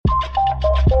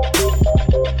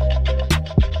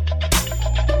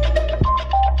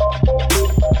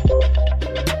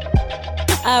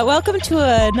Welcome to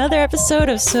another episode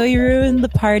of So You Ruined the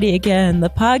Party Again, the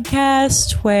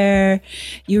podcast where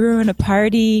you ruin a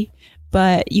party,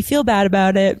 but you feel bad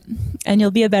about it, and you'll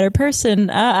be a better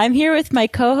person. I'm here with my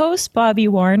co-host, Bobby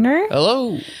Warner.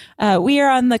 Hello. We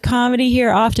are on the Comedy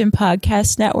Here Often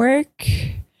podcast network,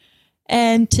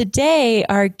 and today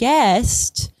our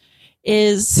guest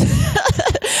is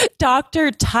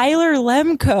Dr. Tyler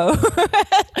Lemko.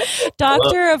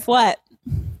 Doctor of what?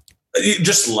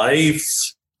 Just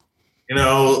life,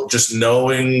 just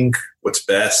knowing what's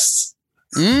best.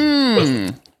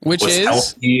 What's is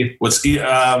healthy,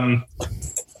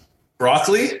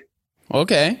 broccoli.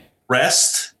 Okay.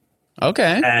 Rest.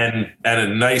 Okay. And a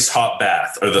nice hot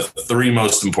bath are the three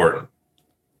most important.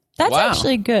 That's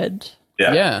actually good.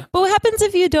 Yeah. But what happens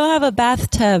if you don't have a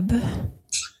bathtub?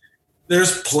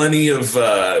 There's plenty of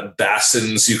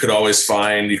basins you could always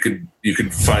find. You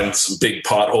could find some big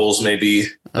potholes, maybe.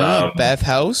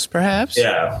 Bathhouse, perhaps.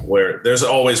 Yeah, where there's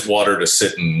always water to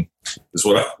sit in, is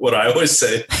what I always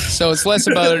say. So it's less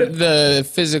about the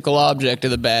physical object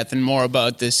of the bath and more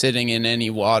about the sitting in any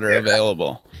water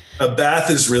available. A bath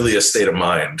is really a state of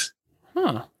mind.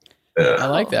 Huh. Yeah. I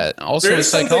like that. Also a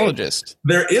psychologist.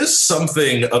 There is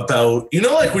something about,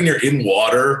 like when you're in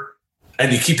water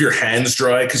and you keep your hands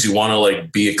dry because you want to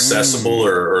be accessible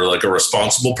or like a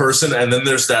responsible person. And then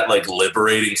there's that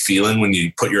liberating feeling when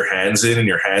you put your hands in and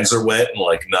your hands are wet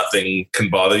and nothing can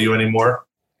bother you anymore.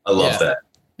 I love that.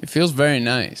 It feels very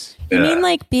nice. You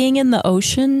mean being in the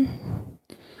ocean?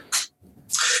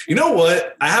 You know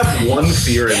what? I have one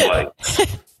fear in life.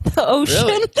 The ocean?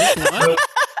 Really?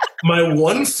 My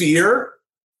one fear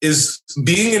is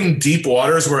being in deep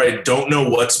waters where I don't know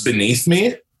what's beneath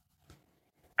me.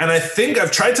 And I think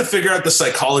I've tried to figure out the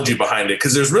psychology behind it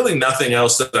because there's really nothing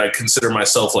else that I consider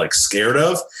myself scared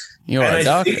of. You are a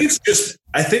doctor.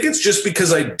 I think it's just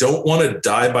because I don't want to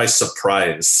die by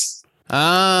surprise.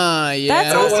 Ah, yeah.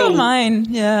 That's also mine.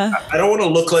 Yeah. I don't want to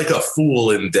look like a fool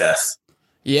in death.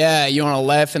 Yeah, you want to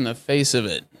laugh in the face of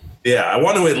it. Yeah, I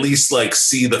want to at least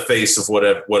see the face of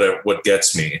what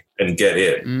gets me and get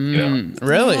it.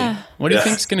 Really? Yeah. What do you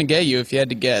think's going to get you if you had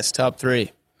to guess? Top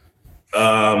three.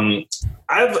 I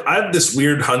have this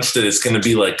weird hunch that it's going to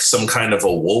be some kind of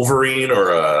a Wolverine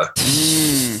or a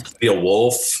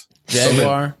wolf.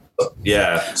 Jaguar.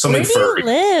 Something furry.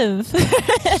 Where do you live?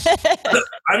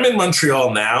 I'm in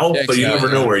Montreal now, but you never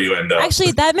know where you end up.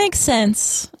 Actually, that makes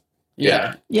sense.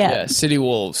 Yeah. City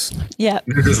wolves. Yeah.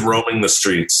 You're just roaming the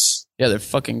streets. Yeah, they're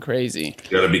fucking crazy.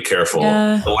 You got to be careful.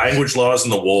 Yeah. The language laws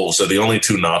and the wolves are the only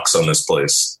two knocks on this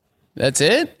place. That's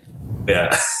it?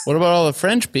 Yeah. What about all the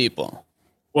French people?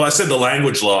 Well, I said the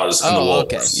language laws and the wolves.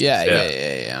 Okay.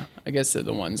 Yeah. I guess they're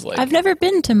the ones I've never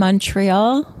been to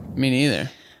Montreal. Me neither.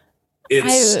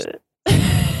 I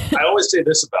always say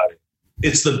this about it.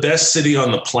 It's the best city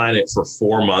on the planet for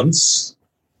 4 months.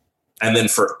 And then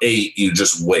for 8, you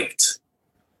just wait.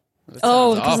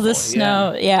 Because of the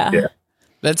snow. Yeah.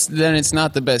 Then it's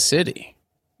not the best city.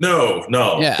 No.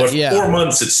 Yeah, but 4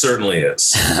 months, it certainly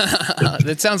is.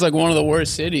 That sounds like one of the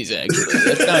worst cities, actually.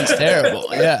 That sounds terrible.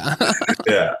 Yeah.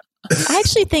 Yeah. I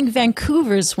actually think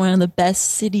Vancouver's one of the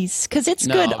best cities because it's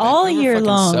good all year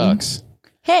long. Sucks.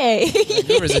 Hey.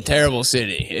 Vancouver's a terrible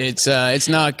city. It's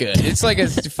not good. It's like a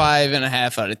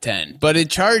 5.5 out of 10, but it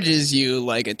charges you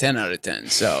a 10 out of 10.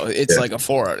 So it's like a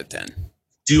 4 out of 10.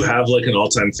 Do you have an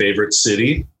all-time favorite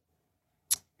city?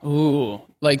 Ooh,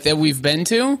 that we've been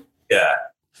to? Yeah.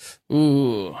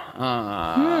 Ooh.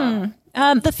 My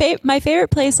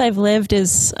favorite place I've lived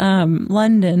is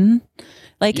London,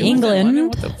 England. London?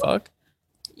 What the fuck?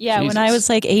 Yeah, Jesus. when I was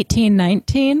 18,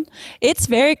 19. It's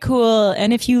very cool.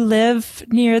 And if you live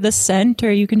near the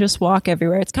center, you can just walk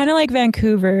everywhere. It's kind of like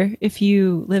Vancouver if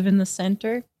you live in the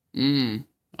center.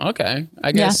 Okay.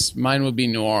 I guess mine would be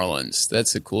New Orleans.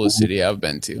 That's the coolest city I've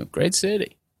been to. Great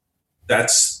city.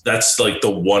 That's the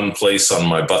one place on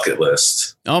my bucket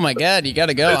list. Oh my God, you got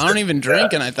to go. I don't even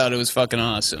drink and I thought it was fucking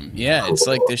awesome. Yeah, it's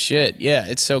the shit. Yeah,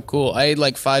 it's so cool. I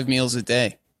ate 5 meals a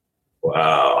day.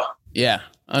 Wow. Yeah,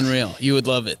 unreal. You would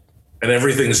love it. And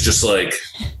everything's just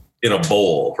in a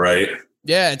bowl, right?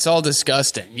 Yeah, it's all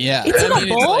disgusting. Yeah. It's in a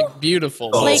bowl? It's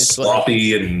beautiful. All It's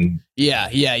sloppy and... Yeah.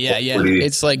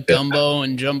 It's gumbo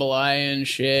and jambalaya and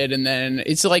shit. And then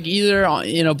it's either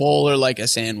in a bowl or a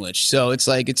sandwich. So it's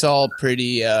it's all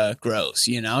pretty gross,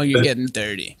 You're getting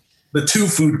dirty. The two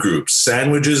food groups,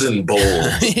 sandwiches and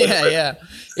bowls. Yeah.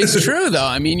 It's true, though.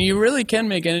 I mean, you really can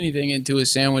make anything into a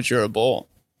sandwich or a bowl.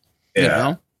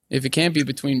 Yeah. If it can't be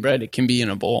between bread, it can be in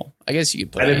a bowl. I guess you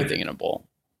could put anything in a bowl.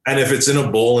 And if it's in a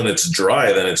bowl and it's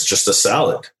dry, then it's just a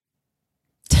salad.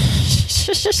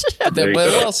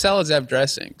 But salads have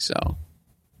dressing, so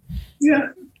Yeah,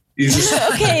 You just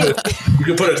Okay. You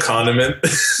can put a condiment.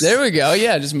 There we go.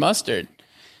 Yeah, just mustard.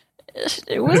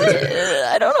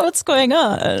 I don't know what's going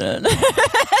on.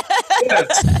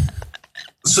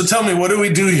 So tell me, what do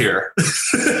we do here?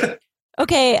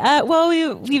 Okay, well,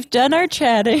 we've done our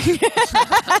chatting.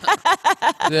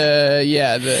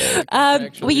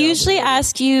 We usually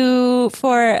ask you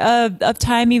for a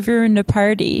time you've ruined a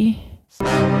party.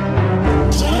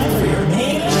 Time for your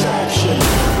main attraction.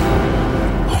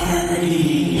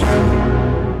 Party.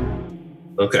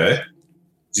 Okay.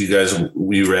 You guys,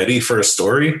 we ready for a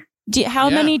story? How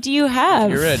many do you have?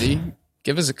 You're ready.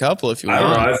 Give us a couple if you want. I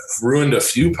don't know. I've ruined a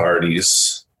few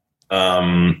parties.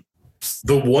 The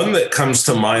one that comes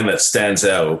to mind that stands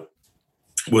out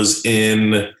was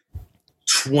in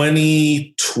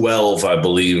 2012, I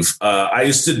believe. I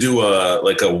used to do a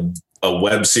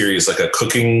web series, like a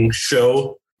cooking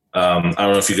show. I don't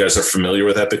know if you guys are familiar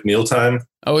with Epic Mealtime.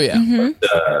 Oh yeah. Mm-hmm.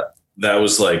 But, that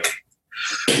was like,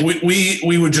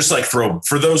 we would just like throw,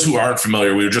 for those who aren't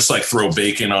familiar, we would just like throw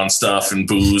bacon on stuff and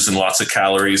booze and lots of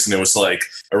calories. And it was like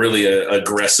a really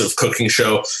aggressive cooking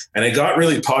show. And it got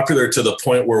really popular to the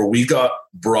point where we got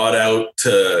brought out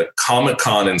to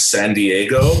Comic-Con in San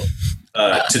Diego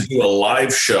to do a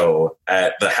live show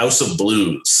at the House of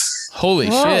Blues. Holy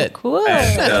shit. Cool.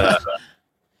 And,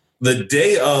 the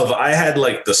day of, I had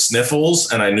like the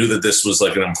sniffles and I knew that this was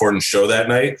like an important show that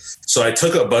night. So I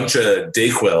took a bunch of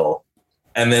Dayquil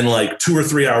and then like 2 or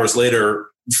 3 hours later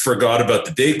forgot about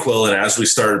the Dayquil. And as we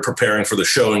started preparing for the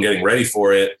show and getting ready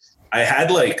for it, I had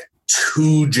like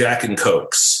 2 Jack and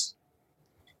Cokes.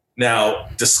 Now,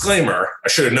 disclaimer, I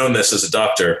should have known this as a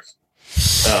doctor.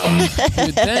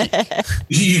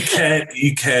 You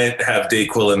can't have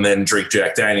Dayquil and then drink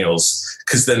Jack Daniels,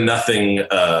 because then then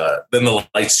the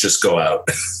lights just go out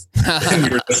and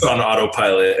you're just on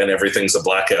autopilot and everything's a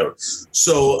blackout.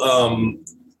 So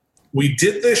we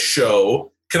did this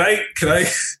show. Can I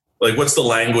like, what's the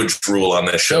language rule on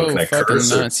this show? Go Can I fucking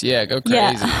curse? nuts. Yeah, go crazy.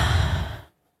 Yeah.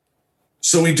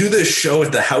 So we do this show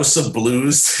at the House of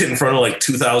Blues in front of like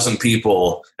 2,000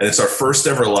 people, and it's our first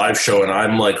ever live show, and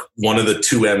I'm like one of the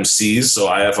 2 MCs, so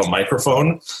I have a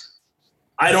microphone.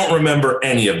 I don't remember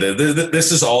any of this.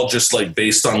 This is all just like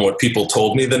based on what people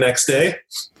told me the next day.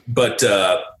 But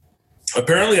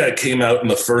apparently I came out and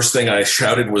the first thing I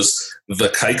shouted was, "The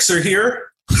kikes are here."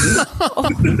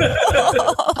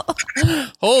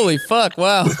 Holy fuck,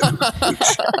 wow.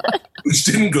 Which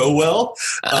didn't go well.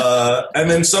 And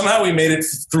then somehow we made it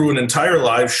through an entire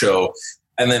live show.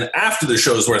 And then after the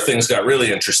show is where things got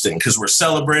really interesting, because we're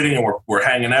celebrating and we're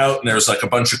hanging out, and there's like a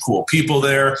bunch of cool people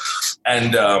there.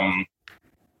 And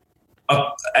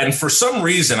for some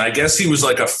reason, I guess he was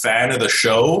like a fan of the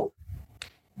show.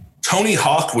 Tony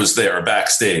Hawk was there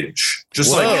backstage,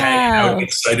 just like hanging out,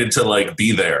 excited to like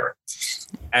be there.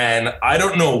 And I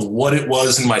don't know what it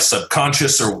was in my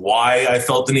subconscious or why I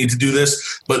felt the need to do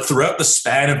this, but throughout the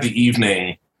span of the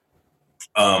evening,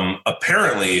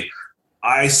 apparently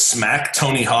I smacked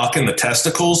Tony Hawk in the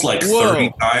testicles like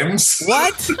 30 times.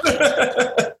 What?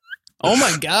 Oh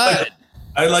my God.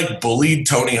 I like bullied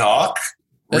Tony Hawk.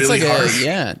 That's really like harsh.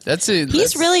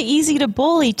 He's really easy to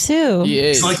bully too. He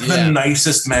is, He's like the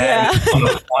nicest man on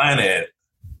the planet.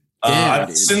 Damn,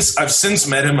 I've since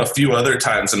met him a few other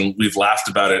times, and we've laughed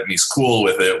about it, and he's cool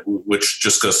with it, which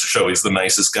just goes to show he's the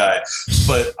nicest guy.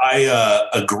 But I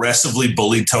aggressively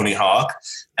bullied Tony Hawk,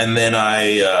 and then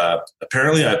I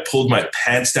pulled my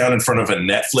pants down in front of a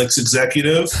Netflix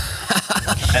executive,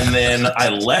 and then I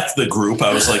left the group.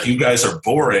 I was like, "You guys are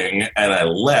boring," and I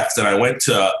left, and I went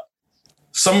to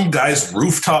some guy's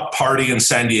rooftop party in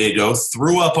San Diego,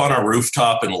 threw up on a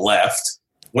rooftop, and left.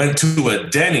 Went to a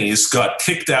Denny's, got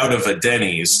kicked out of a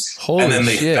Denny's, and then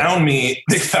they found me.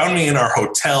 They found me in our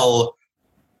hotel,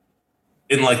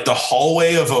 in like the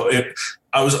hallway of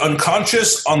I was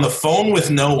unconscious on the phone with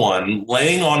no one,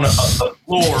 laying on a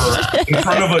floor in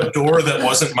front of a door that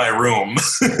wasn't my room.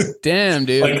 Damn,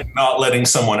 dude! Like not letting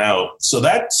someone out. So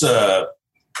that's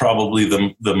probably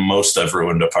the most I've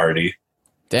ruined a party.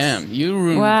 Damn, you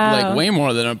ruined like way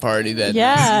more than a party. You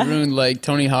ruined like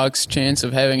Tony Hawk's chance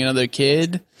of having another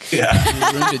kid. Yeah.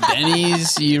 You ruined a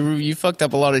Denny's. You fucked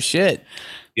up a lot of shit.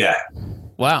 Yeah.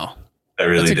 Wow. I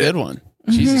really did. That's a good one.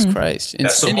 Mm-hmm. Jesus Christ. In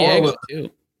San Diego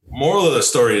too. Moral of the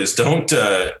story is don't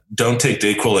take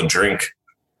Dayquil and drink.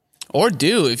 Or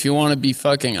do if you want to be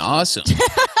fucking awesome.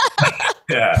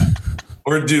 Yeah.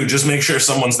 Or just make sure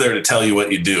someone's there to tell you what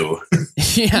you do.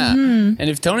 Yeah. Mm-hmm. And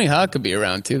if Tony Hawk could be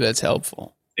around too, that's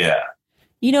helpful. Yeah.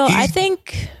 You know, I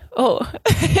think,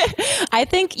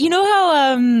 you know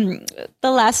how The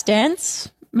Last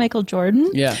Dance Michael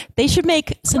Jordan. Yeah. They should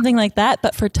make something like that,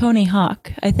 but for Tony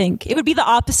Hawk, I think. It would be the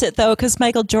opposite, though, because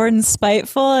Michael Jordan's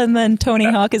spiteful, and then Tony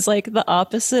Hawk is like the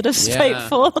opposite of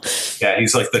spiteful. Yeah,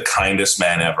 he's like the kindest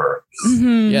man ever.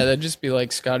 Mm-hmm. Yeah, that'd just be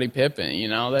like Scottie Pippen, you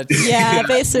know? That's, Yeah,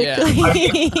 basically.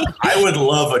 Yeah. I would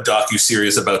love a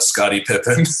docuseries about Scottie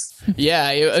Pippen. Yeah,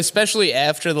 especially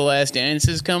after The Last Dance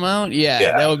has come out.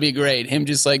 Yeah, that would be great. Him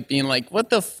just like being like, what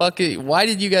the fuck? Why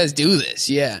did you guys do this?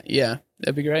 Yeah,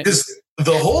 that'd be great. Because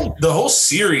the whole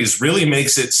series really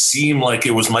makes it seem like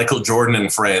it was Michael Jordan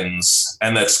and friends,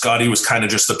 and that Scottie was kind of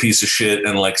just a piece of shit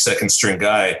and like second string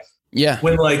guy. Yeah.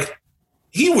 When like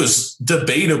he was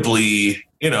debatably,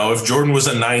 if Jordan was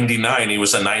a 99, he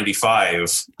was a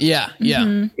 95. Yeah.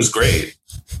 Mm-hmm. It was great.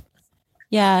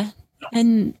 Yeah.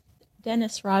 And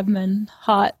Dennis Rodman,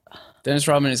 hot. Dennis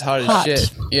Rodman is hot as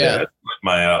shit. Yeah.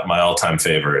 My all-time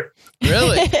favorite.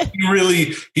 Really?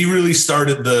 He really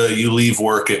started the you leave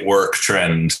work at work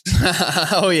trend.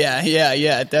 Oh yeah,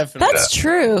 definitely. That's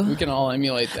true. We can all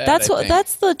emulate that.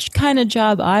 That's the kind of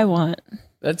job I want.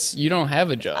 You don't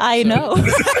have a job. I know.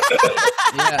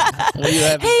 Yeah. Well, you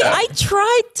have. Hey, I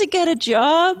tried to get a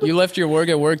job. You left your work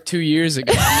at work 2 years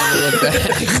ago. I never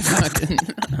looked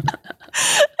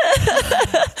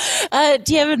back.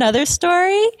 Do you have another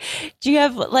story? Do you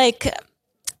have like?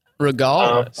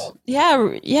 Regale us. Yeah,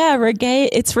 regale.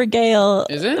 It's regale.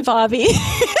 Is it, Bobby?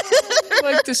 I'd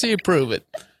like to see you prove it.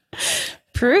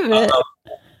 Prove it.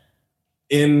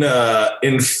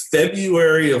 In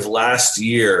February of last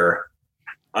year,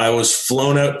 I was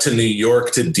flown out to New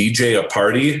York to DJ a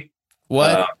party.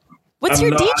 What? What's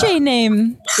your DJ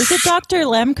name? Is it Dr.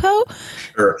 Lemko?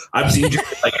 Sure. I've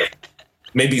DJed like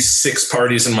maybe 6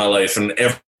 parties in my life, and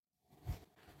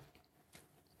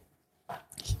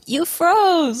You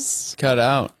froze. Cut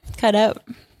out.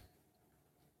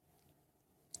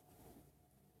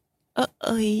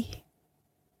 Uh-oh.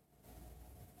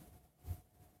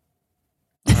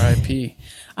 R.I.P.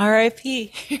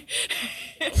 R.I.P.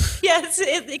 Yes,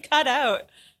 it cut out.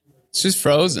 It's just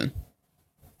frozen.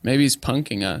 Maybe he's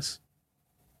punking us.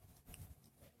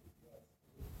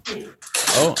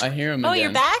 Oh, I hear him again.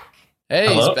 You're back? Hey,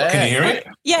 hello? He's back. Can you hear me?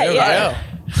 Yeah.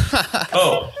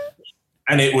 Oh,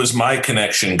 and it was my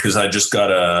connection because I just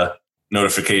got a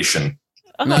notification.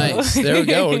 Oh. Nice. There we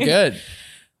go. We're good.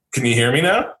 Can you hear me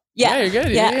now? Yeah, you're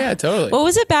good. Yeah, totally. What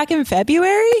was it back in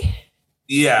February?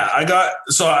 Yeah,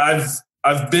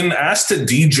 I've been asked to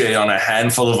DJ on a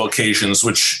handful of occasions,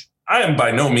 which I am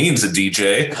by no means a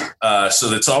DJ.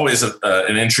 So it's always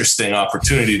an interesting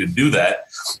opportunity to do that.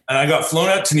 And I got flown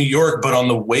out to New York, but on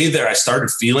the way there, I started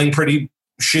feeling pretty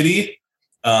shitty.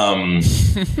 And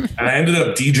I ended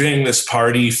up DJing this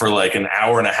party for like an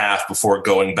hour and a half before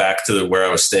going back to where I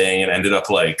was staying, and ended up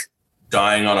like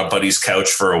dying on a buddy's couch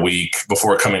for a week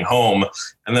before coming home.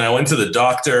 And then I went to the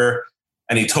doctor,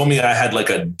 and he told me I had like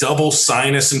a double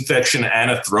sinus infection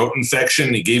and a throat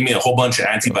infection. He gave me a whole bunch of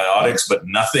antibiotics, but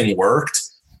nothing worked.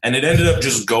 And it ended up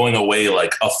just going away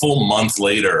like a full month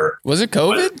later. Was it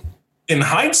COVID? But in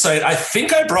hindsight, I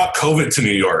think I brought COVID to New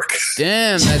York.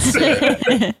 Damn, that's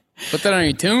sick. Put that on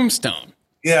your tombstone.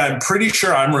 Yeah, I'm pretty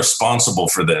sure I'm responsible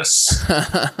for this.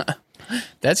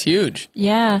 That's huge.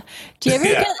 Yeah. Do you ever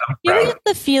get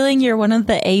the feeling you're one of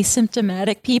the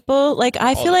asymptomatic people? Like,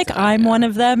 I feel like I'm one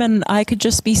of them, and I could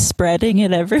just be spreading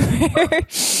it everywhere.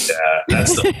 Yeah,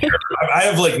 that's the fear. I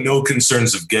have like no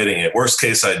concerns of getting it. Worst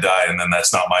case, I die, and then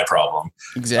that's not my problem.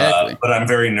 Exactly. But I'm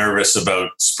very nervous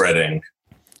about spreading.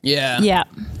 Yeah. Yeah.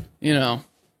 You know,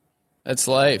 that's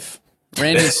life.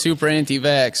 Randy's super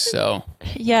anti-vax, so.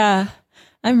 Yeah.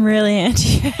 I'm really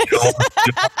anti.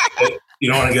 You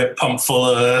don't want to get pumped full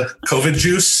of COVID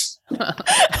juice?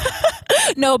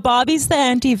 No, Bobby's the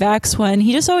anti-vax one.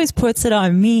 He just always puts it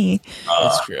on me.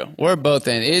 That's true. We're both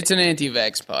it's an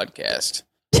anti-vax podcast.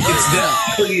 It's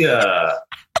definitely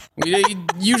We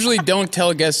usually don't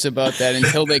tell guests about that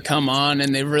until they come on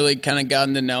and they've really kind of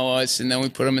gotten to know us, and then we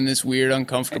put them in this weird,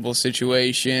 uncomfortable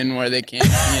situation where they can't,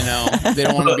 they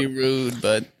don't want to be rude,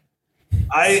 but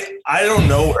I don't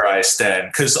know where I stand,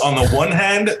 because on the one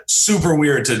hand, super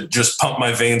weird to just pump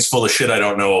my veins full of shit I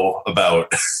don't know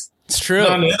about. It's true.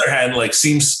 But on the other hand, like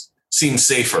seems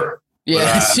safer.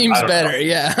 Yeah, it seems better.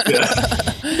 Yeah.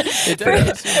 It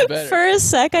definitely seems better. For a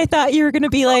sec, I thought you were going to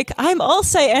be like, I'm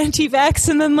also anti-vax,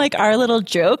 and then like our little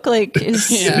joke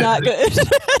is not good. Then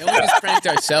we just pranked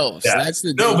ourselves. Yeah. That's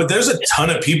the No, but there's a ton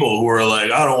of people who are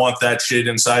like, I don't want that shit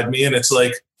inside me. And it's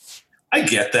like, I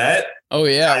get that. Oh,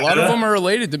 yeah. A lot of them are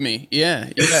related to me.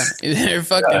 Yeah. They're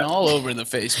fucking all over the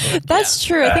Facebook. That's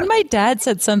true. I think my dad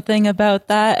said something about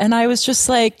that, and I was just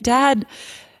like, Dad,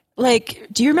 like,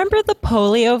 do you remember the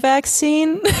polio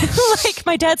vaccine? Like,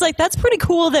 my dad's like, that's pretty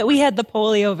cool that we had the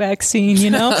polio vaccine, you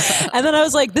know? And then I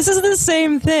was like, this is the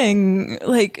same thing.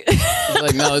 Like,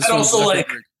 Like, no, this And one's also, different. like,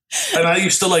 and I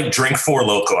used to like drink Four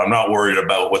Loko. I'm not worried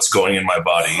about what's going in my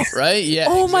body. Right? Yeah.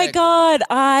 oh my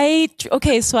exactly. God.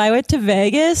 Okay, so I went to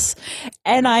Vegas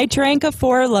and I drank a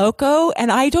Four Loko, and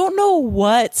I don't know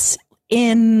what's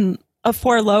in a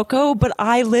Four Loko, but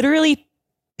I literally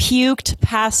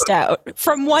passed out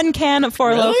from one can of Four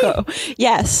Really? Loko.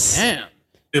 Yes. Damn.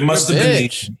 It must What a have been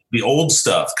bitch. the old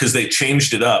stuff because they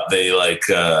changed it up. They like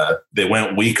they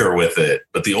went weaker with it,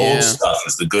 but the Yeah. old stuff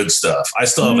is the good stuff. I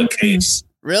still have a case.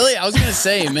 Really? I was going to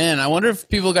say, man, I wonder if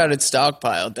people got it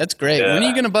stockpiled. That's great. Yeah. When are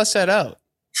you going to bust that out?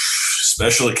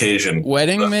 Special occasion.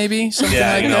 Wedding, maybe? Something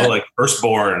Yeah, like you know, that? like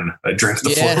firstborn. I drink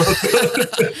the Yeah. Four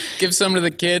Loko. Give some to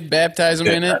the kid, baptize him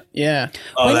in it. Yeah.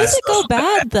 Oh, When that does it go stuff's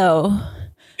bad, though?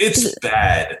 It's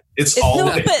bad. It's It- all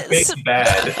no, it's but- big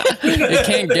bad. It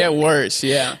can't get worse.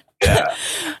 Yeah. Yeah.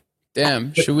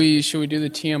 Damn. Should we do the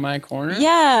TMI corner?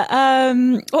 Yeah.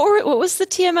 What was the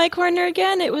TMI corner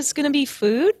again? It was going to be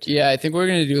food. Yeah, I think we're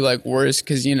gonna do like worst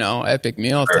because epic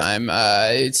meal time.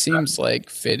 It seems like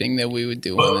fitting that we would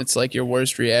do one. It's like your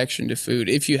worst reaction to food,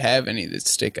 if you have any that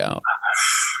stick out.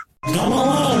 Come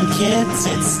along, kids.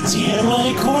 It's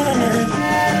TMI Corner.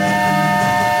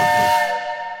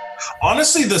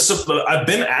 Honestly, I've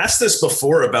been asked this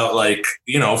before about like,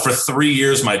 for 3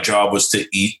 years, my job was to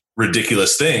eat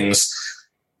ridiculous things.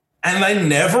 And I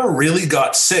never really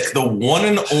got sick. The one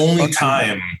and only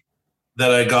time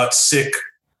that I got sick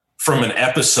from an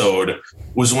episode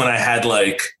was when I had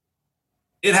like,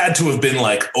 it had to have been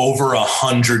like over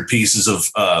 100 pieces of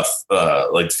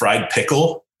like fried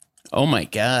pickle. Oh my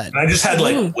god! And I just had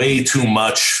like way too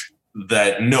much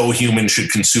that no human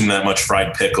should consume that much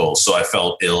fried pickle. So I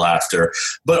felt ill after.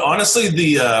 But honestly,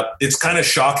 it's kind of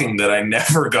shocking that I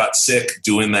never got sick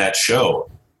doing that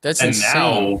show. That's And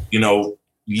insane. now,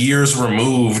 years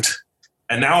removed,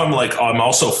 and now I'm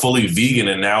also fully vegan,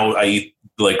 and now I eat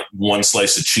like one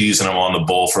slice of cheese and I'm on the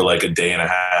bowl for like a day and a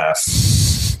half.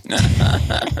 So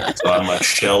I'm a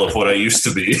shell of what I used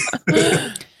to be.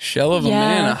 Shell of a Yeah.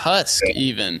 man, a husk,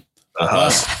 even. A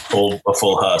husk, a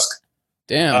full husk.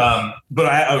 Damn. But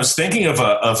I was thinking of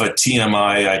a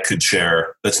TMI I could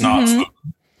share that's not food.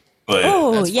 But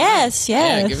Oh, That's fine. yes.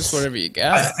 yeah, give us whatever you I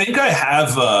got. think I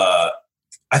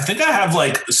have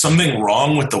like something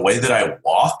wrong with the way that I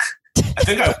walk. I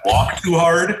think I walk too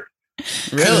hard.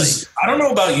 Really? 'Cause I don't know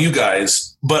about you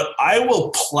guys, but I will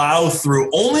plow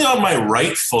through only on my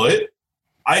right foot.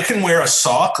 I can wear a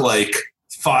sock like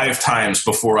 5 times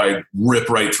before I rip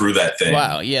right through that thing.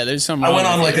 Wow. Yeah, there's some. I went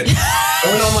on like a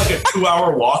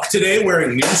 2-hour walk today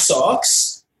wearing new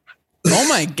socks. Oh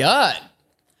my god.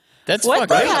 That's What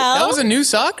fucking. the hell? That was a new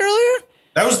sock earlier.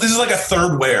 This is like a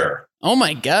third wear. Oh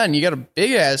my god! And you got a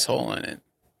big asshole in it.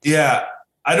 Yeah.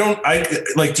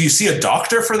 Do you see a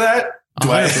doctor for that?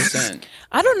 Do I? 100%.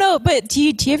 I don't know, but do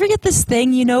you ever get this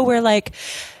thing, where like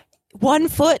one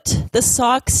foot the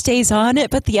sock stays on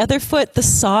it, but the other foot the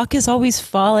sock is always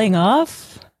falling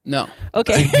off? No.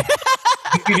 Okay.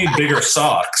 You need bigger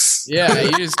socks. Yeah,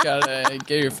 you just gotta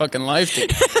get your fucking life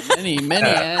together. Many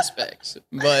aspects.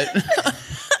 But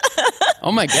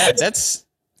oh my god, that's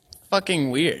fucking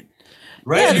weird.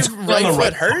 Right? Yeah, It's your on right the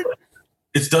foot hurt?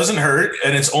 It doesn't hurt,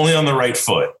 and it's only on the right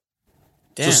foot.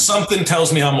 Damn. So something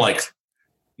tells me I'm like,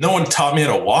 no one taught me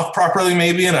how to walk properly,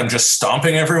 maybe, and I'm just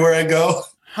stomping everywhere I go.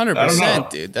 100%,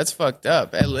 dude. That's fucked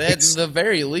up. At the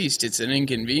very least, it's an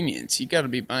inconvenience. You got to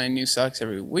be buying new socks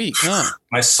every week, huh?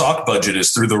 My sock budget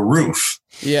is through the roof.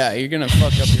 Yeah, you're gonna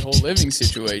fuck up your whole living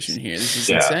situation here. This is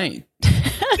Yeah. insane.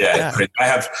 Yeah, I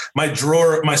have my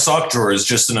sock drawer is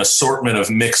just an assortment of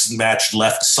mixed and matched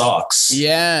left socks.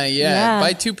 Yeah. Yeah.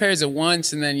 Buy 2 pairs at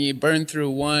once, and then you burn through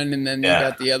one, and then Yeah. you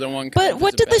got the other one. kind But of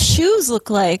what as a do the backup. shoes look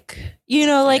like?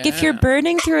 If you're Yeah.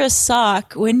 burning through a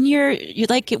sock, wouldn't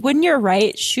your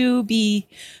right shoe be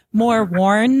more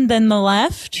worn than the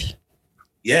left?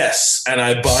 Yes, and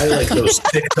I buy like those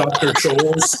thick Dr.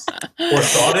 Scholl's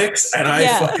orthotics, and I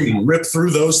Yeah. fucking rip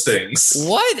through those things.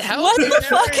 What? How What the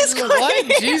fuck is what?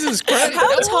 going on? Jesus Christ!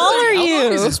 How tall are How long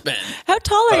you? has this been? How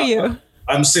tall are you?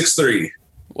 I'm 6'3",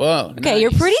 Whoa. Okay, nice. you're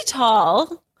pretty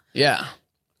tall. Yeah.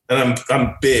 and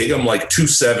I'm big. I'm like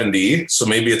 270, so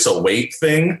maybe it's a weight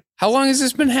thing. How long has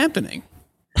this been happening?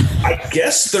 I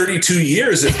guess 32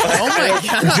 years. If Oh my I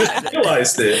just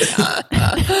realized it.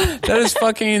 That is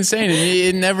fucking insane. And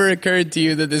it never occurred to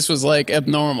you that this was like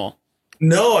abnormal.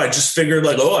 No, I just figured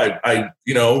like, I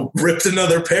ripped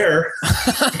another pair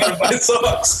out of my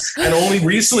socks. And only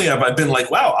recently have I been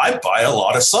like, wow, I buy a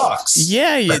lot of socks.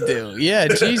 Yeah, you do. Yeah,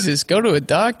 Jesus, go to a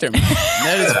doctor, man.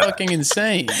 That is fucking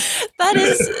insane. That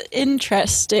is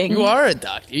interesting. You are a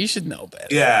doctor. You should know better.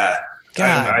 Yeah.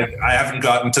 God. I haven't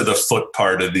gotten to the foot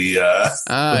part of the you're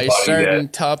body starting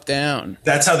yet. top down.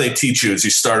 That's how they teach you is you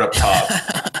start up top.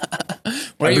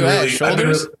 Where are you at?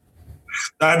 Shoulders?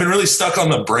 I've been really stuck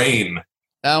on the brain.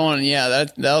 That one, yeah,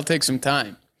 that'll take some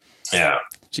time. Yeah.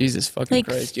 Jesus fucking Like-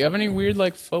 Christ. Do you have any weird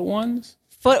like foot ones?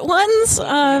 Foot ones?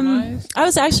 I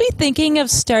was actually thinking of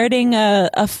starting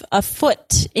a foot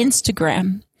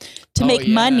Instagram to make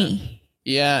yeah. money.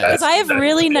 Yeah. Because I have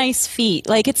really nice feet.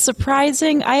 Like, it's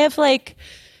surprising. I have like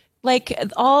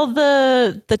all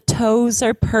the toes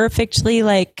are perfectly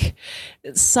like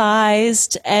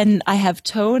sized, and I have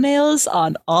toenails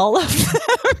on all of them.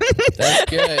 That's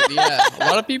good. Yeah. A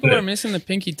lot of people are missing the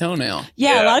pinky toenail.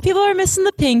 Yeah, a lot of people are missing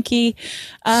the pinky.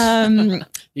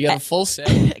 You got a full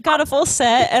set. Got a full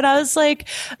set, and I was like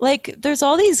there's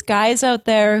all these guys out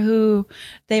there who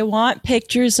they want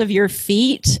pictures of your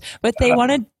feet, but they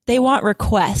want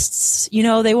requests. You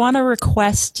know, they want to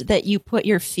request that you put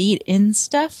your feet in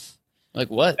stuff. Like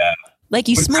what? Like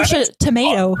you smush a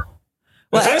tomato.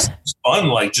 What? That's fun,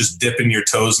 like just dipping your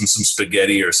toes in some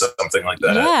spaghetti or something like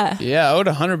that. Yeah. Yeah, I would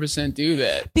 100% do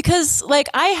that. Because like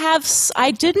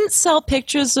I didn't sell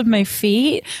pictures of my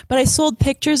feet, but I sold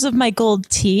pictures of my gold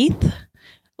teeth.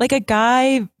 Like a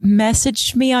guy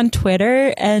messaged me on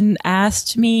Twitter and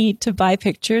asked me to buy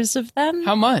pictures of them.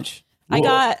 How much? I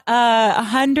got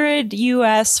 $100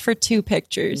 US for 2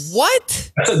 pictures.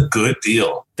 What? That's a good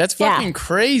deal. That's fucking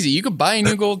crazy. You could buy a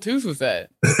new gold tooth with that.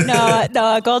 No,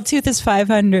 a gold tooth is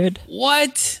 500.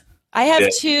 What? I have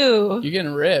 2. You're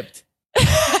getting ripped.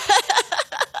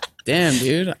 Damn,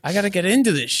 dude. I got to get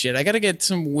into this shit. I got to get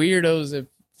some weirdos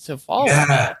to follow.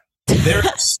 Yeah.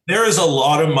 There is a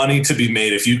lot of money to be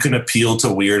made if you can appeal to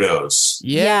weirdos.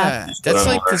 Yeah. That's I'm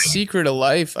like the learning. secret of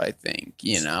life, I think,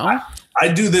 you know? I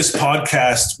do this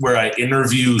podcast where I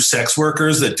interview sex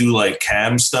workers that do like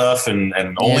cam stuff and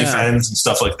OnlyFans and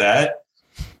stuff like that.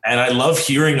 And I love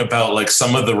hearing about like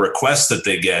some of the requests that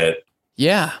they get.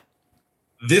 Yeah.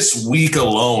 This week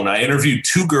alone, I interviewed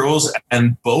 2 girls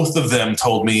and both of them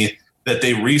told me that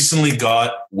they recently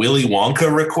got Willy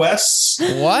Wonka requests.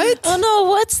 What? Oh no,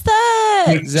 what's that?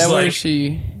 Is that It's where like-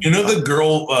 she... You know the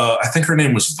girl, I think her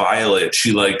name was Violet.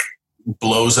 She like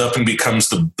blows up and becomes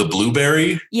the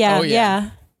blueberry. Yeah, Oh, yeah.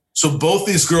 So both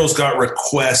these girls got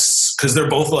requests because they're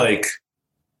both like,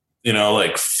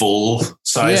 like full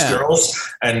size Yeah. girls.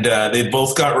 And they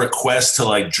both got requests to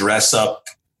like dress up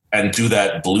and do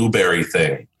that blueberry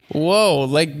thing. Whoa.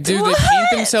 Like, do they What? paint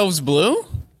themselves blue?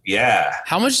 Yeah.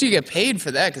 How much do you get paid for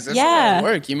that? Because that's a lot Yeah. of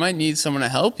work. You might need someone to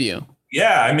help you.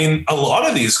 Yeah. I mean, a lot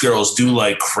of these girls do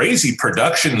like crazy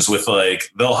productions with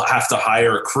like, they'll have to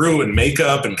hire a crew and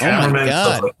makeup and cameramen and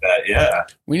stuff God. like that. Yeah.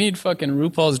 We need fucking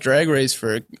RuPaul's Drag Race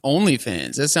for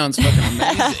OnlyFans. That sounds fucking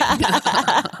amazing.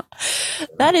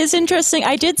 That is interesting.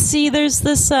 I did see there's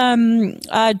this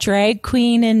drag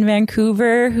queen in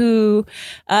Vancouver who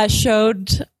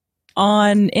showed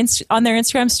on their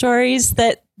Instagram stories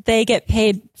that they get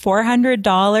paid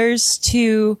 $400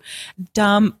 to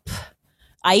dump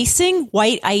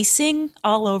white icing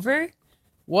all over.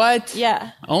 What?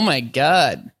 Yeah. Oh my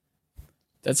God.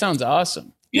 That sounds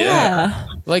awesome. Yeah.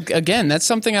 Like, again, that's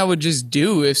something I would just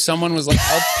do if someone was like,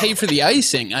 I'll pay for the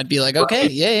icing. I'd be like, okay,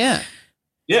 yeah.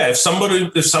 Yeah, if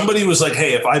somebody was like,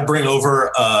 "Hey, if I bring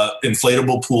over a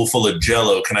inflatable pool full of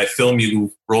Jello, can I film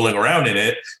you rolling around in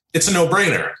it?" It's a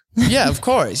no-brainer. Yeah, of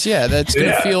course. Yeah, that's going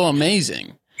to Yeah. feel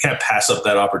amazing. Can't pass up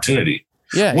that opportunity.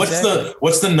 Yeah, exactly.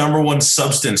 What's the number one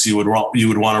substance you would want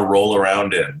to roll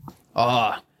around in?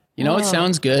 You know what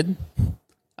sounds good?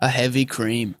 A heavy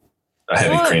cream. A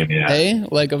heavy cream, yeah. Hey,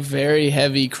 like a very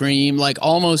heavy cream, like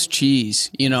almost cheese.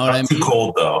 You know what I Not too mean?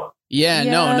 cold though. Yeah,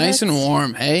 Yeah, no, nice and that's-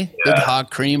 warm. Hey, Yeah. big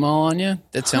hot cream all on you.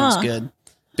 That sounds good.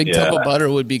 Big tub Yeah. of butter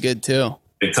would be good too.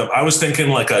 Big tub. I was thinking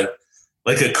like a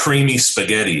creamy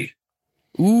spaghetti.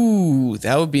 Ooh,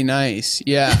 that would be nice.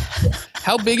 Yeah.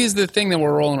 How big is the thing that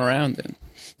we're rolling around in?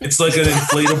 It's like an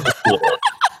inflatable pool.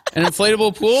 An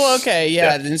inflatable pool? Okay,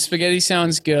 yeah, then spaghetti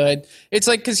sounds good. It's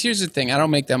like, because here's the thing, I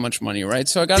don't make that much money, right?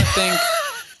 So I gotta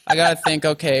think,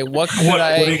 okay, what could What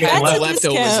I are you gonna have let-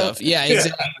 leftovers discount. of? Yeah,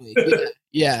 exactly.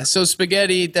 Yeah, so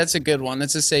spaghetti, that's a good one.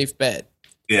 That's a safe bet.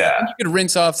 Yeah. You could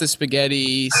rinse off the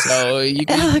spaghetti, so you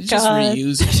can Oh, just God.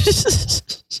 reuse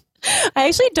it. I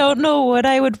actually don't know what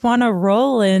I would want to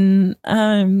roll in.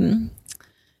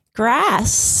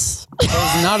 Grass.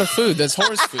 That's not a food. That's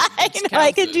horse food. I That's know, cow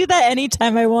I can food. do that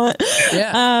anytime I want.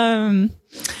 Yeah.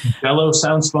 Jello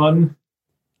sounds fun.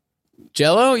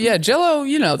 Jello? Yeah, Jello,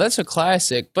 that's a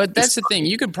classic. But that's the thing.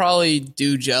 You could probably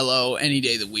do Jello any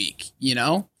day of the week,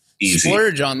 Easy.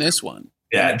 Splurge on this one.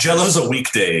 Yeah, Jello's a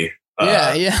weekday.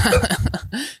 Yeah.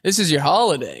 This is your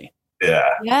holiday. Yeah.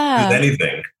 Yeah.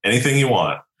 Anything you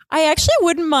want. I actually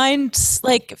wouldn't mind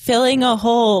like filling a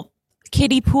whole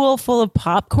kiddie pool full of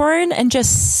popcorn and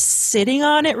just sitting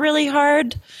on it really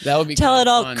hard That would be till kinda it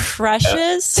all fun.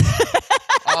 crushes.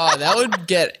 Oh, that would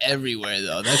get everywhere,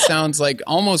 though. That sounds like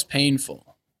almost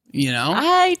painful,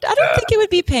 I don't think it would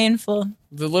be painful.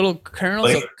 The little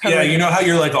kernels Like, of covered- you know how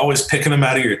you're like always picking them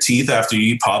out of your teeth after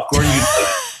you eat popcorn?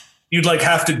 You'd like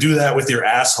have to do that with your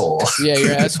asshole. Yeah,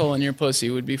 your asshole and your pussy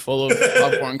would be full of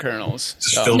popcorn kernels.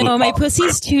 Just So, filled with No, my popcorn.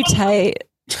 pussy's too tight.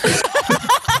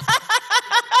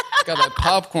 got that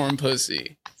popcorn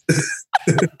pussy.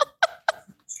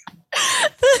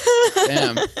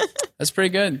 Damn, that's pretty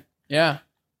good. Yeah.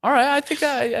 All right, I think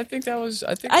that was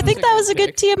I think that was a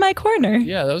good pick. TMI corner.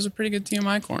 Yeah, that was a pretty good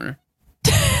TMI corner.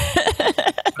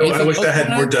 I wish I had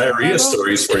more diarrhea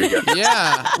stories for you guys.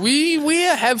 Yeah, we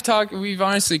have talked. We've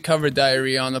honestly covered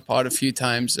diarrhea on the pod a few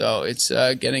times, though. It's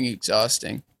getting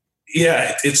exhausting.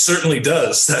 Yeah, it certainly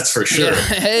does. That's for sure. Yeah.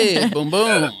 Hey, boom,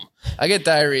 boom. I get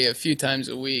diarrhea a few times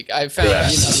a week. I found, Yeah.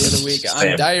 the other week, I'm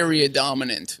Same. diarrhea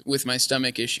dominant with my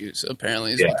stomach issues,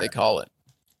 apparently is what they call it.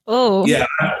 Oh. Yeah,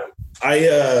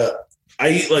 I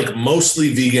eat like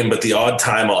mostly vegan, but the odd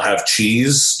time I'll have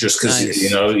cheese just because Nice.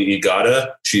 you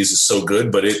gotta. Cheese is so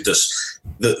good, but it just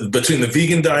between the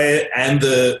vegan diet and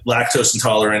the lactose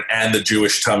intolerant and the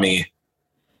Jewish tummy,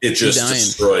 it just dying.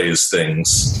 destroys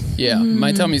things. Yeah,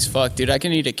 my tummy's fucked, dude. I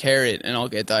can eat a carrot and I'll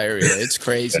get diarrhea. It's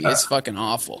crazy. It's fucking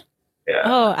awful. Yeah,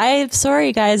 Oh, I'm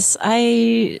sorry, guys.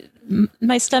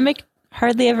 My stomach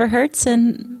hardly ever hurts,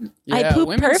 and I Yeah, poop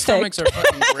women's perfect. stomachs are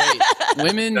fucking great.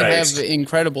 Women Nice. have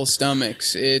incredible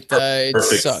stomachs. It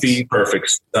perfect sucks, feet, perfect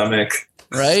stomach.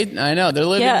 right? I know they're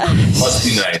living. Yeah. Must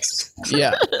be nice.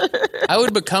 Yeah, I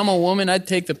would become a woman. I'd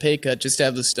take the pay cut just to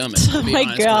have the stomach. to Oh be my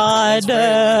honest with you. God. It's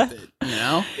very worth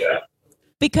it, Yeah.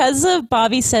 Because of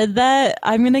Bobby said that,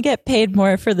 I'm going to get paid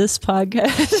more for this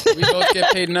podcast. We both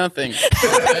get paid nothing.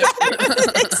 Right?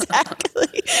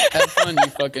 Exactly. Have fun, you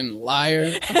fucking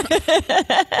liar. Have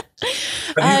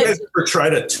you guys ever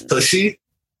tried a tushy?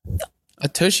 A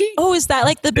tushy? Oh, is that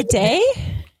like the bidet?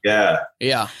 Yeah.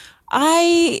 Yeah,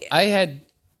 I I had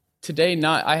today.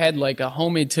 I had like a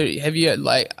homemade tushy. Have you had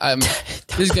like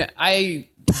I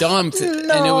dumped and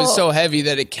it was so heavy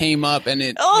that it came up and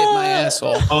it hit my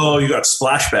asshole. Oh, you got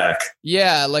splashback.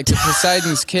 Yeah, like the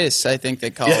Poseidon's kiss, I think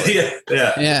they call Yeah, it.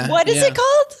 yeah. Yeah. what is yeah. it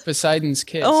called? Poseidon's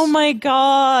kiss. Oh my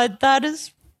God, that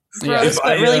is Yeah. gross, If but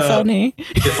I, really uh, funny.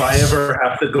 If I ever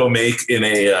have to go make in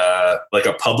a like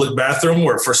a public bathroom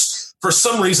where for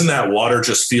some reason that water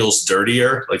just feels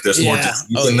dirtier, like there's more Yeah.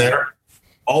 disease Oh, in yeah. there,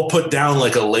 I'll put down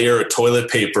like a layer of toilet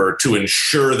paper to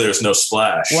ensure there's no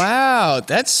splash. Wow,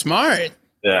 that's smart.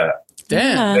 Yeah.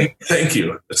 Damn. Yeah. Thank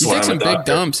you. That's You why take I'm some a big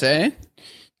doctor. dumps, eh?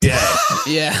 Yeah.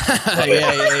 Yeah.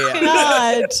 yeah.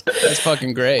 God. That's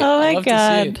fucking great. Oh my I love to see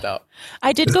God. it, though.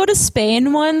 I did go to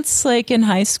Spain once, like in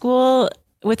high school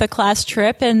with a class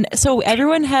trip. And so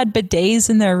everyone had bidets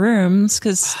in their rooms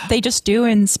because they just do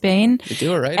in Spain. You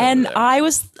do it right. And over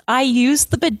there. I used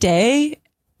the bidet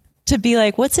to be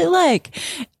like, what's it like?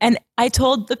 And I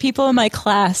told the people in my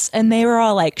class and they were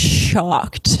all like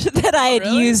shocked that I had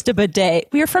really? used a bidet.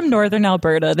 We were from Northern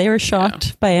Alberta. They were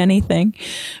shocked by anything.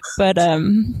 But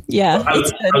yeah,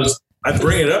 it's good. I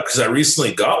bring it up because I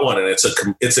recently got one and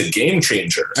it's a game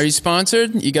changer. Are you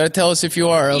sponsored? You got to tell us if you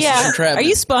are. Or else Yeah. it's a trap. Are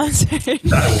you sponsored?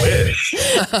 I wish.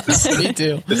 Me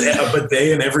too. There's a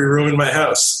bidet in every room in my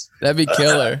house. That'd be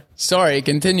killer. Sorry,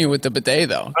 continue with the bidet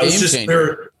though. I was Game just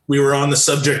changer. we were on the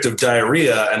subject of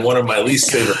diarrhea, and one of my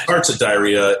least favorite parts of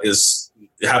diarrhea is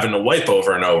having to wipe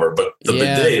over and over. But the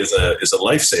Yeah. bidet is a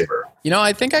lifesaver. You know,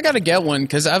 I think I got to get one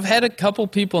because I've had a couple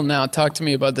people now talk to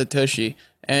me about the tushy,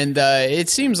 and it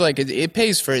seems like it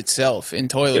pays for itself in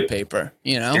toilet paper.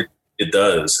 You know? It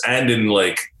does, and in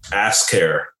like ass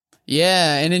care.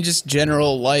 Yeah, and in just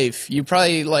general life, you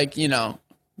probably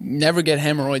never get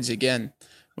hemorrhoids again,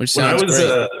 which When I sounds was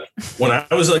great. when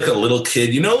I was like a little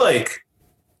kid, you like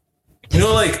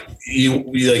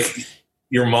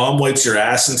your mom wipes your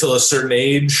ass until a certain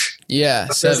age. Yeah,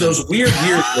 There's 7. those weird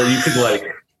years where you could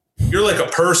you're like a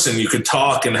person, you could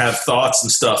talk and have thoughts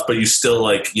and stuff, but you still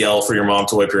like yell for your mom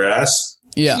to wipe your ass.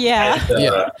 Yeah, Yeah.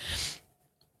 Yeah.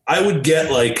 I would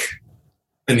get like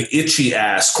an itchy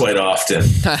ass quite often.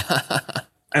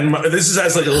 And this is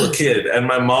as like a little kid, and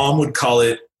my mom would call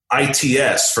it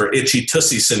ITS for itchy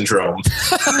tussie syndrome.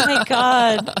 Oh my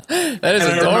God. That is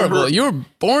And I adorable. remember- You were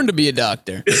born to be a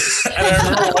doctor. And I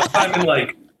remember one time in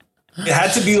like, it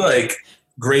had to be like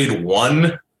grade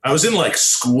 1. I was in like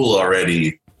school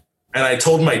already. And I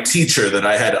told my teacher that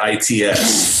I had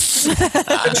ITS.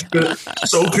 And she was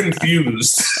so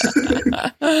confused.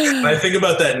 And I think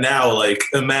about that now. Like,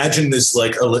 imagine this: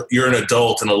 like, you're an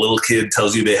adult and a little kid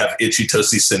tells you they have itchy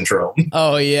tussie syndrome.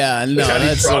 Oh yeah, no, How do you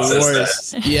that's the process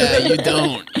worst. Yeah, you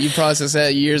don't. You process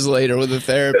that years later with a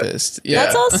therapist. Yeah,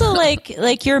 That's also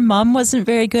like your mom wasn't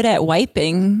very good at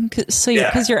wiping,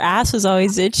 because your ass was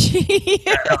always itchy.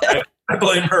 I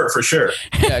blame her for sure.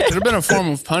 yeah. It could have been a form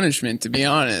of punishment, to be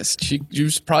honest. She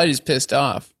was probably just pissed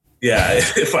off. Yeah,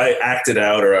 if I acted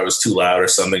out or I was too loud or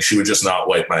something, she would just not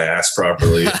wipe my ass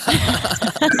properly.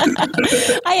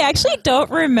 I actually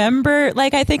don't remember.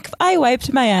 Like, I think I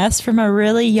wiped my ass from a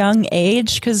really young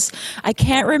age because I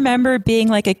can't remember being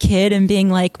like a kid and being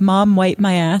like, "Mom, wipe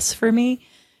my ass for me."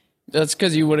 That's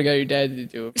because you would have got your dad to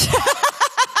do it.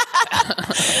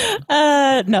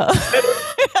 No.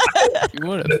 You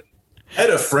would have. I had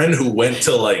a friend who went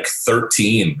to like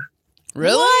 13.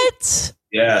 Really? What?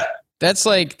 Yeah, That's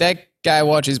like that guy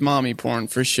watches mommy porn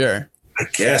for sure. I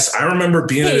guess. I remember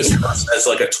being at his house as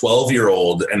like a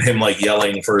 12-year-old and him like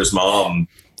yelling for his mom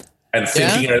and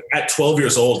thinking at 12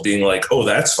 years old being like, oh,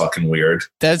 that's fucking weird.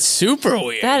 That's super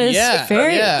weird. That is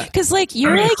very. Yeah. Because like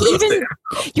you're I mean,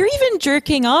 you're even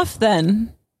jerking off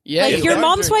then. Yeah, Like you your are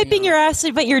mom's jerking wiping off. your ass,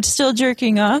 but you're still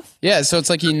jerking off. Yeah, so it's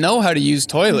like you know how to use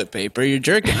toilet paper. You're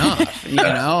jerking off, but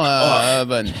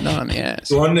not on the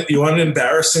ass. You want an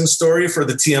embarrassing story for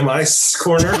the TMI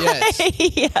corner?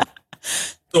 Yes. Yeah.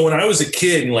 So when I was a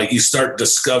kid, and like you start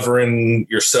discovering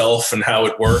yourself and how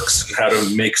it works and how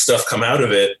to make stuff come out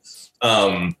of it,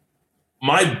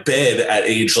 my bed at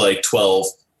age like 12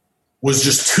 was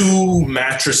just 2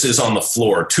 mattresses on the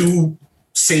floor, 2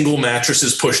 single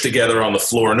mattresses pushed together on the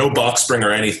floor, no box spring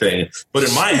or anything. But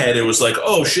in my head, it was like,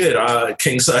 oh shit,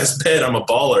 king size bed, I'm a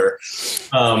baller.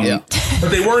 But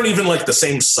they weren't even like the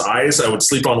same size. I would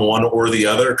sleep on one or the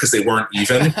other because they weren't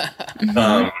even.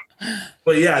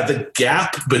 But yeah, the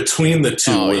gap between the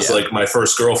two was like my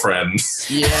first girlfriend.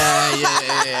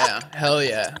 Yeah. Hell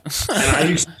yeah. And I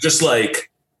used to just like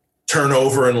turn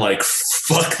over and like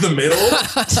fuck the middle.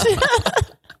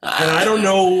 And I don't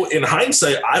know, in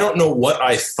hindsight, I don't know what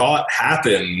I thought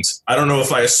happened. I don't know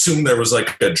if I assumed there was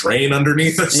like a drain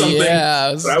underneath or something.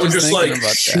 Yeah, I would just like thinking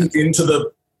about shoot into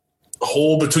the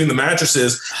hole between the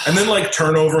mattresses and then like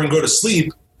turn over and go to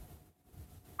sleep.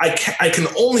 I can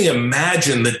only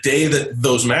imagine the day that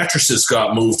those mattresses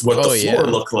got moved, what the floor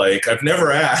looked like. I've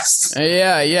never asked.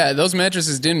 Yeah. Those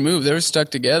mattresses didn't move. They were stuck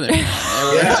together.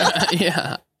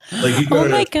 Yeah. Like you Oh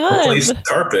my God. replace the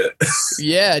carpet.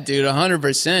 Yeah, dude,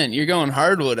 100%. You're going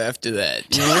hardwood after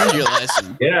that. You learned your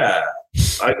lesson. Yeah.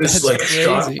 I just That's like crazy.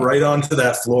 shot right onto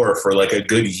that floor for like a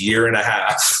good year and a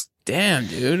half. Damn,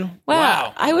 dude.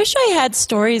 Wow. I wish I had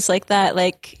stories like that.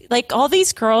 Like all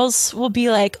these girls will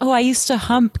be like, "Oh, I used to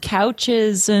hump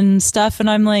couches and stuff," and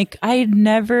I'm like, I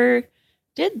never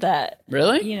did that.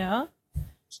 Really? You know?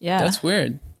 Yeah. That's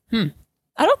weird. I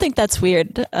don't think that's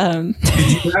weird.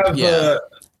 Did you have Yeah.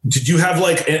 did you have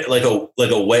like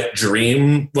a wet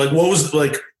dream? Like what was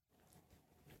like,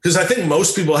 because I think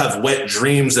most people have wet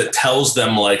dreams that tells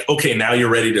them like, okay, now you're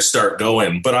ready to start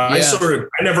going. But I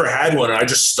never had one. I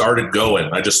just started going.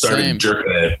 I just started Same.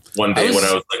 jerking it one day when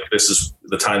I was like, this is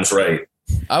the time's right.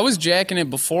 I was jacking it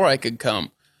before I could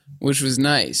come, which was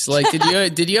nice. Like,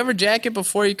 did you ever jack it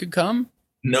before you could come?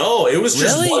 No, it was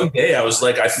just Really? one day. I was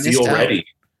like, I feel Missed out. ready.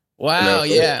 Wow,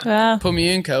 yeah. Wow. Put me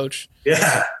in, coach.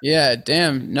 Yeah. Yeah,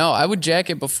 damn. No, I would jack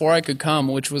it before I could come,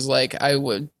 which was like, I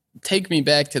would take me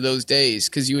back to those days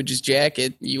because you would just jack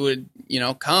it. You would,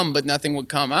 come, but nothing would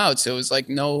come out. So it was like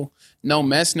no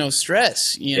mess, no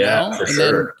stress, you know? For and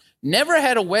sure. then never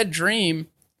had a wet dream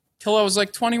till I was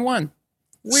like 21.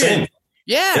 Weird. Same.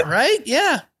 Yeah, right?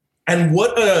 Yeah. And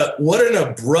what an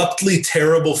abruptly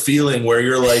terrible feeling where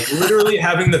you're like literally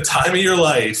having the time of your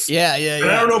life. Yeah. And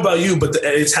I don't know about you, but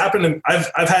it's happened. I've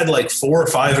had like 4 or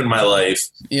 5 in my life,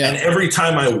 Yeah. and every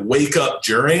time I wake up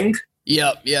during,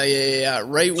 Yep. Yeah.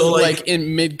 Right. So, like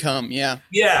in mid cum. Yeah.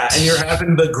 and you're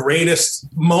having the greatest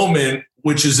moment,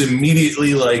 which is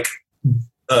immediately like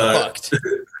Fucked.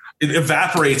 it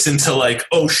evaporates into like,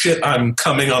 oh shit, I'm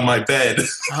coming on my bed,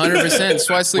 100%. That's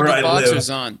why I sleep Where with I live. boxers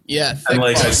on. Yeah. and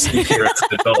like I thick sleep here as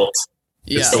an adult.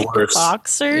 Yeah. It's the worst.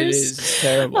 Boxers. It is. It's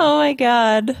terrible. Oh my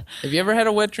God. Have you ever had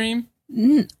a wet dream?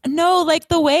 No, like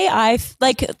the way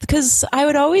because I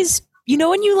would always you know,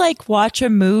 when you like watch a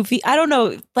movie, I don't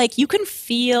know, like you can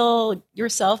feel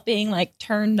yourself being like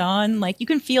turned on, like you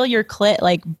can feel your clit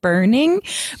like burning,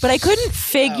 but I couldn't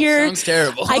figure. Sounds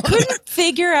terrible. I couldn't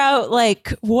figure out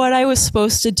like what I was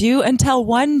supposed to do until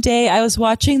one day I was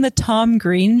watching the Tom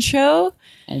Green show.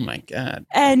 Oh my God.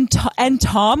 And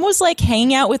Tom was like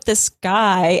hanging out with this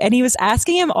guy and he was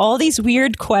asking him all these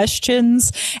weird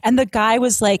questions. And the guy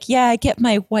was like, yeah, I get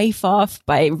my wife off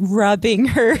by rubbing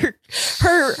her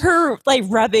like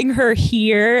rubbing her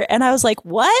here. And I was like,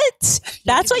 what?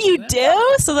 That's what you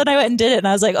do? So then I went and did it. And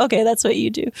I was like, okay, that's what you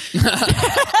do.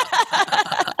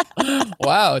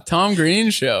 Wow. Tom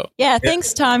Green show. Yeah.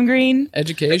 Thanks, Tom Green.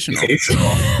 Educational.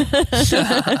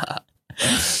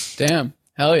 Damn.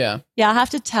 Hell yeah. Yeah, I'll have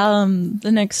to tell him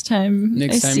the next time I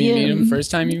see you meet him.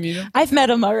 First time you meet him? I've met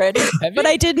him already, but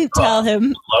I didn't tell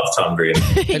him. Love Tom Green.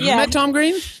 Have you met Tom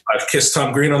Green? I've kissed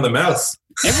Tom Green on the mouth.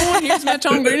 Everyone here's met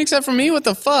Tom Green except for me? What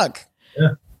the fuck? Yeah.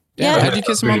 Yeah. How'd you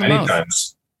kiss him on the mouth?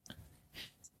 Times.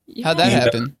 How'd that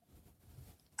happen?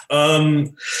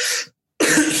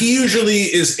 He usually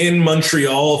is in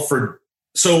Montreal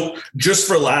so just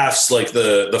for laughs, like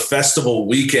the festival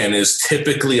weekend is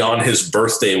typically on his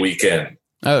birthday weekend.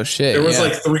 Oh shit. There was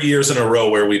like 3 years in a row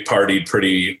where we partied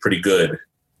pretty good.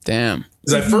 Damn.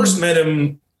 Because I first met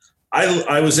him,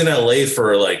 I was in LA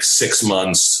for like 6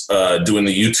 months doing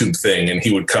the YouTube thing, and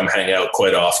he would come hang out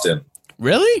quite often.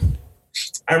 Really?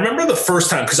 I remember the first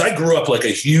time, because I grew up like a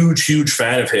huge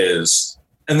fan of his.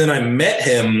 And then I met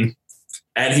him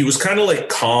and he was kind of like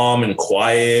calm and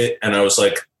quiet. And I was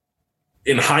like,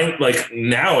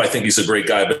 now I think he's a great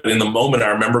guy, but in the moment I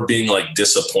remember being like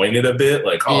disappointed a bit,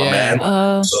 like, oh man,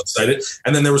 I'm so excited.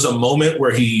 And then there was a moment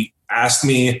where he asked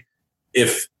me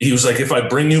if I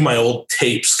bring you my old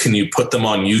tapes, can you put them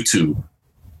on YouTube?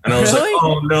 And I was like,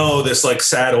 oh no, this like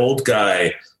sad old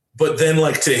guy. But then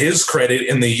like to his credit,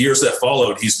 in the years that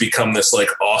followed, he's become this like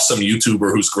awesome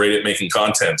YouTuber who's great at making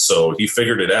content. So he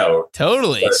figured it out.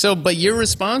 Totally. But you're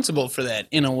responsible for that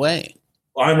in a way.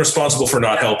 I'm responsible for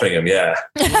not helping him. Yeah.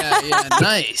 Yeah.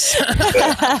 Nice.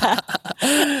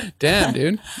 Damn,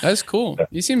 dude. That's cool.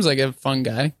 He seems like a fun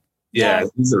guy. Yeah.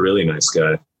 He's a really nice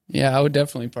guy. Yeah. I would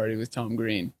definitely party with Tom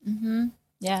Green. Mm-hmm.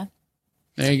 Yeah.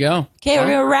 There you go. Okay. We're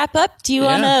going to wrap up. Do you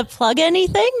want to plug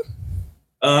anything?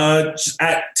 Just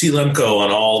at T Lemko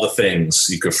on all the things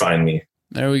you could find me.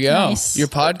 There we go. Nice. Your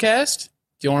podcast?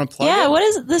 Do you want to plug it? Yeah. What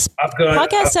is this?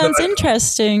 Podcast sounds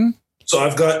interesting. So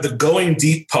I've got the Going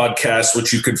Deep podcast,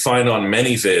 which you could find on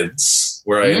many vids,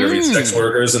 where I interview sex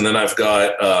workers. And then I've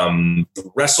got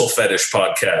the Wrestle Fetish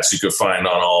podcast you could find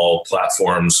on all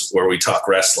platforms where we talk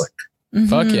wrestling. Mm-hmm.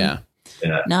 Fuck yeah.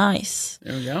 Yeah. Nice.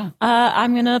 There we go.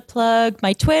 I'm going to plug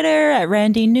my Twitter at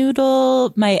Randy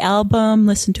Noodle, my album,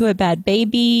 Listen to It, Bad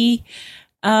Baby.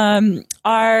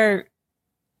 Our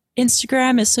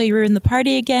Instagram is So You Ruined the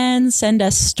Party Again. Send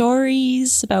us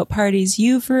stories about parties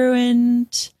you've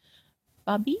ruined.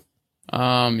 Bobby?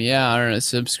 Yeah, I don't know.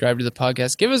 Subscribe to the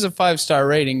podcast. Give us a 5-star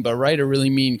rating, but write a really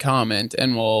mean comment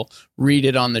and we'll read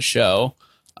it on the show.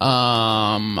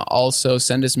 Also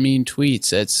send us mean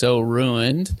tweets at So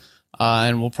Ruined.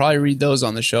 And we'll probably read those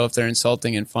on the show if they're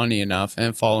insulting and funny enough.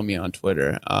 And follow me on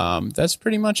Twitter. That's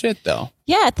pretty much it, though.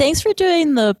 Yeah, thanks for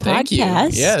doing the podcast. Thank you.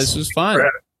 Yeah, this was fun.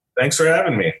 Thanks for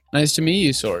having me. Nice to meet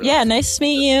you, sort of. Yeah, nice to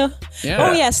meet you. Yeah.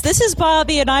 Oh, yes, this is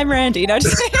Bobby and I'm Randy. No,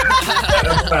 just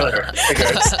I'm Tyler. Hey,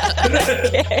 guys.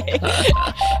 Okay.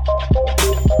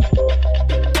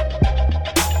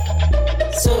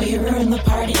 So you ruined the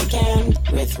party again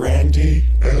with Randy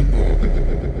and Bobby.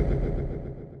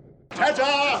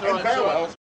 Ta-ta and farewell.